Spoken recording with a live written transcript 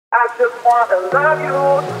I just wanna love you.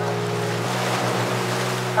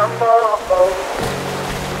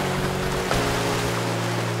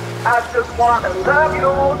 I just wanna love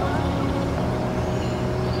you.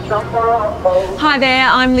 Hi there,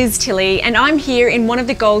 I'm Liz Tilley and I'm here in one of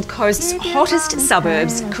the Gold Coast's hottest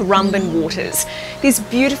suburbs, Currumbin Waters. This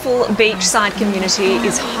beautiful beachside community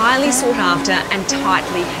is highly sought after and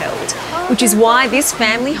tightly held, which is why this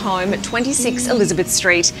family home at 26 Elizabeth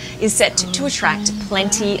Street is set to attract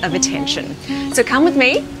plenty of attention. So come with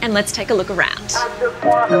me and let's take a look around.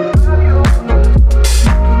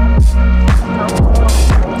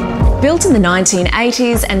 Built in the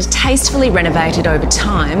 1980s and tastefully renovated over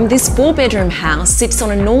time, this 4-bedroom house sits on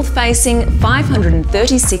a north-facing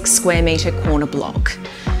 536 square metre corner block.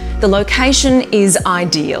 The location is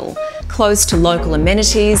ideal, close to local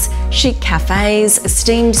amenities, chic cafes,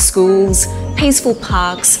 esteemed schools, peaceful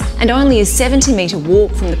parks, and only a 70-metre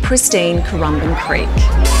walk from the pristine Currumbin Creek.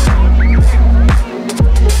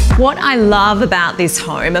 What I love about this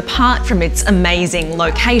home, apart from its amazing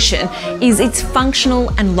location, is its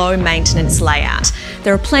functional and low maintenance layout.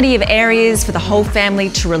 There are plenty of areas for the whole family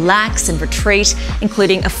to relax and retreat,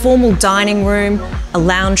 including a formal dining room, a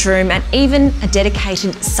lounge room, and even a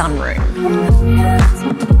dedicated sunroom.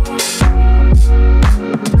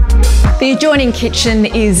 The adjoining kitchen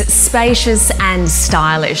is spacious and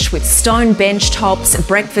stylish, with stone bench tops, a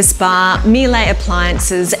breakfast bar, Miele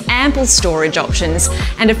appliances, ample storage options,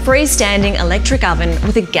 and a freestanding electric oven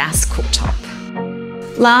with a gas cooktop.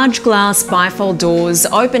 Large glass bifold doors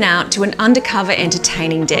open out to an undercover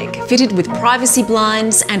entertaining deck, fitted with privacy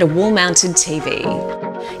blinds and a wall-mounted TV.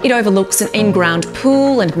 It overlooks an in-ground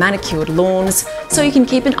pool and manicured lawns, so you can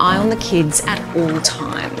keep an eye on the kids at all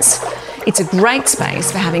times. It's a great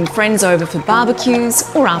space for having friends over for barbecues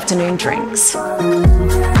or afternoon drinks.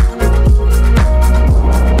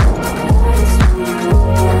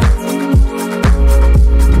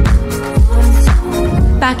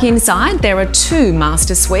 Back inside, there are 2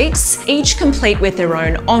 master suites, each complete with their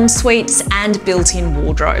own en-suites and built-in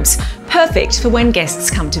wardrobes, perfect for when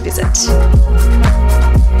guests come to visit.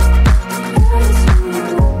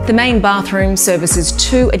 The main bathroom services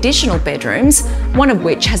 2 additional bedrooms, one of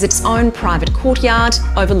which has its own private courtyard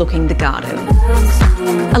overlooking the garden.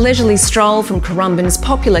 A leisurely stroll from Currumbin's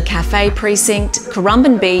popular cafe precinct,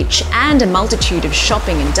 Currumbin Beach, and a multitude of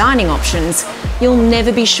shopping and dining options, you'll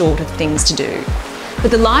never be short of things to do.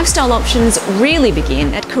 But the lifestyle options really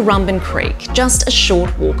begin at Currumbin Creek, just a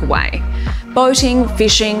short walk away. Boating,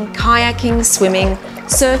 fishing, kayaking, swimming,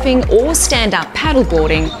 surfing or stand-up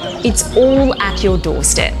paddleboarding, it's all at your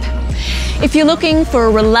doorstep. If you're looking for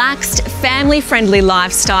a relaxed, family-friendly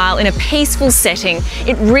lifestyle in a peaceful setting,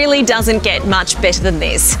 it really doesn't get much better than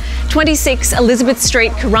this. 26 Elizabeth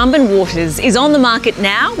Street, Currumbin Waters is on the market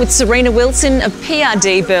now with Serena Wilson of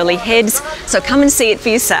PRD Burleigh Heads, so come and see it for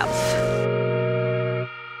yourself.